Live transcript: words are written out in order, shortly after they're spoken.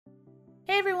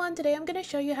Hey everyone, today I'm going to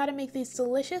show you how to make these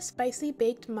delicious spicy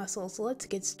baked mussels. Let's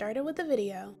get started with the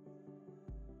video.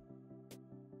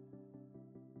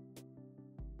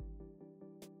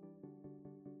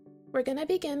 We're going to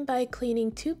begin by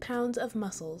cleaning 2 pounds of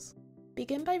mussels.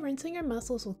 Begin by rinsing your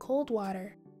mussels with cold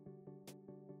water.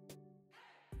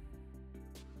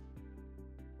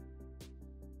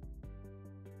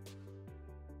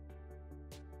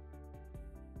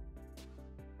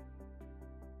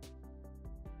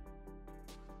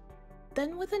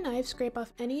 Then with a knife, scrape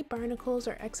off any barnacles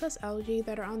or excess algae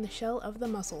that are on the shell of the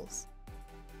mussels.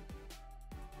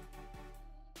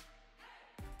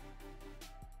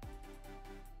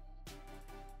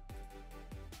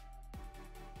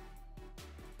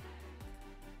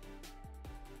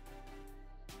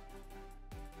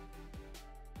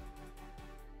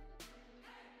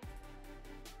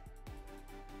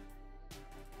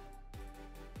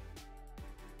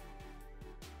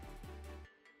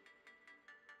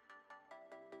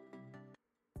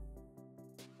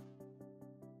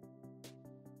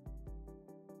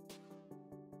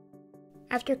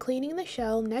 After cleaning the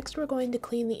shell, next we're going to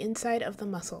clean the inside of the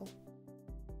mussel.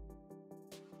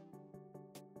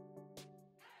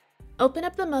 Open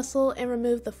up the mussel and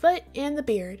remove the foot and the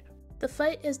beard. The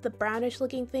foot is the brownish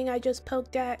looking thing I just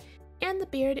poked at, and the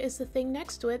beard is the thing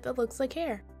next to it that looks like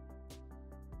hair.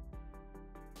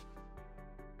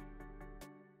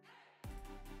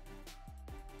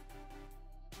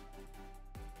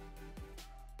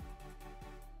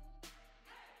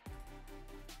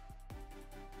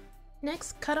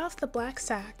 Next, cut off the black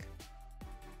sac.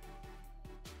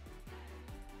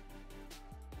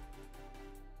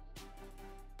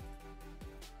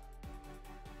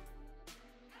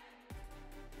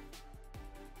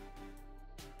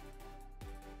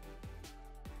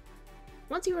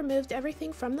 Once you removed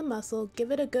everything from the mussel,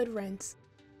 give it a good rinse.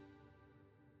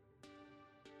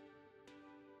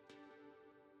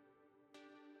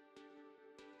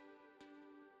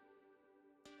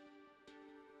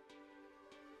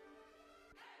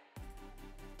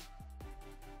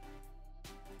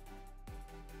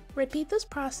 Repeat this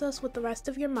process with the rest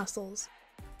of your mussels.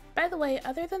 By the way,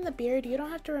 other than the beard, you don't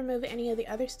have to remove any of the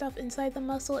other stuff inside the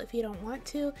mussel if you don't want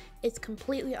to. It's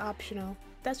completely optional.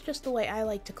 That's just the way I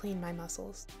like to clean my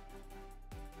mussels.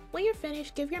 When you're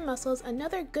finished, give your mussels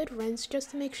another good rinse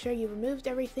just to make sure you removed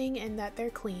everything and that they're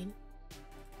clean.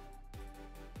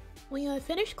 When you have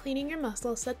finished cleaning your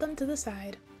mussels, set them to the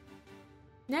side.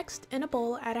 Next, in a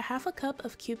bowl, add a half a cup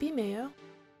of Kewpie mayo,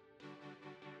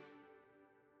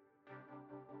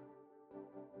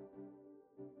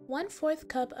 1/4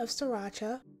 cup of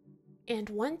Sriracha, and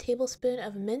 1 tablespoon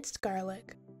of minced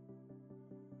garlic.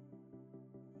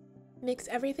 Mix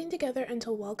everything together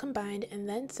until well combined and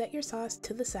then set your sauce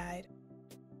to the side.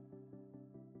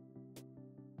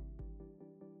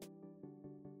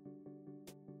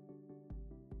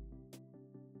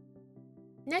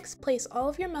 Next, place all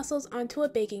of your mussels onto a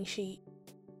baking sheet.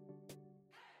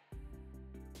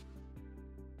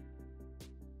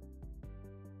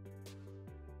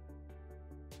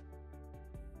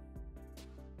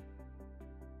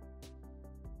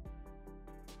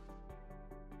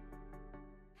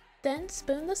 Then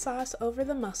spoon the sauce over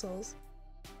the mussels.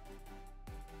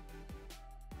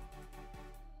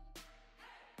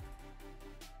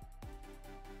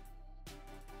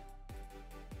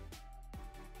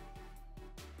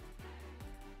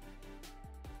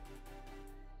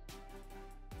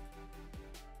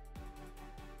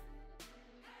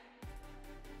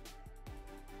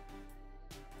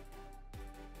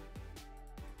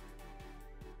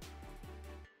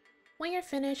 When you're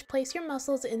finished, place your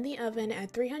mussels in the oven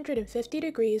at 350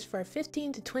 degrees for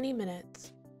 15 to 20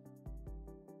 minutes.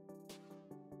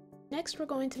 Next, we're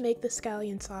going to make the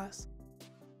scallion sauce.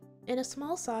 In a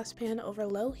small saucepan over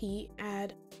low heat,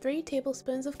 add 3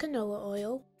 tablespoons of canola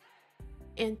oil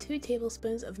and 2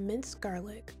 tablespoons of minced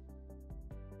garlic.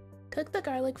 Cook the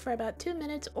garlic for about 2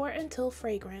 minutes or until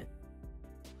fragrant.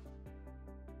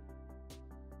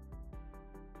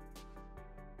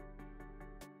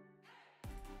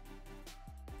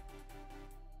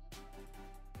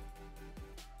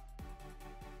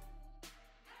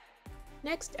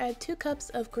 Next, add 2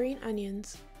 cups of green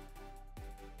onions.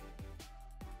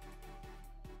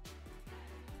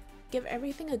 Give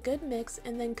everything a good mix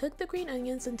and then cook the green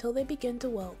onions until they begin to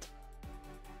wilt.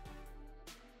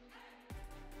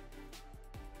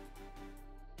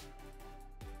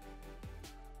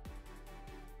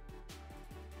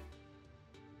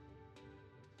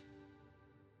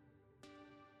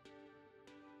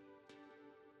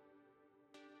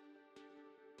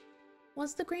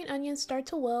 Once the green onions start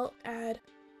to wilt, add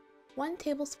 1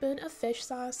 tablespoon of fish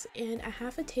sauce and a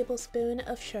half a tablespoon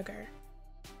of sugar.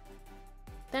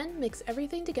 Then mix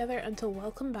everything together until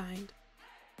well combined.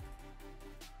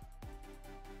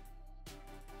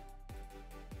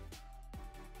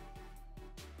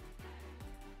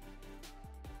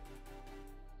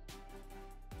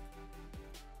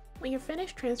 When you're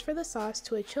finished, transfer the sauce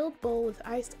to a chilled bowl with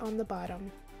ice on the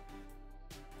bottom.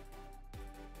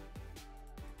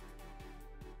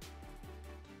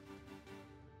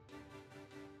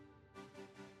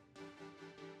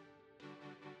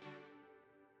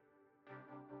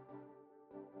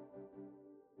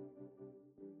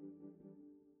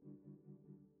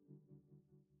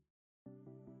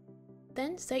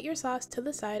 Then set your sauce to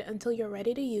the side until you're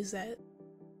ready to use it.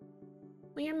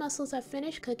 When your mussels have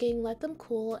finished cooking, let them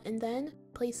cool and then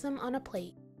place them on a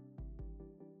plate.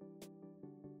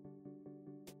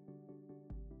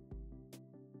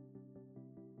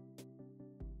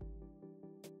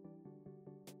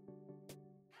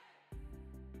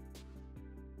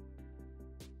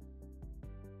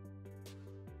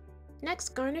 Next,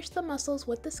 garnish the mussels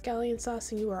with the scallion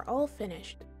sauce and you are all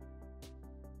finished.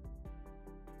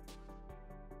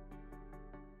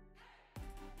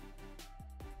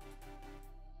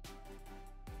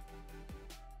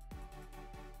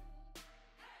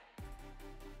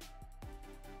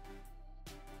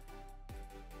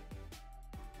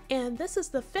 And this is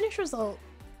the finished result.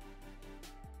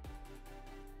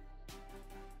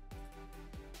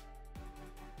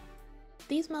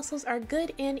 These mussels are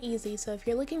good and easy, so if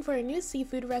you're looking for a new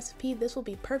seafood recipe, this will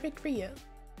be perfect for you.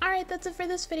 Alright, that's it for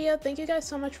this video. Thank you guys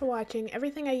so much for watching.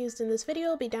 Everything I used in this video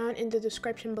will be down in the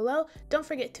description below. Don't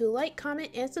forget to like, comment,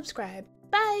 and subscribe.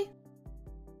 Bye!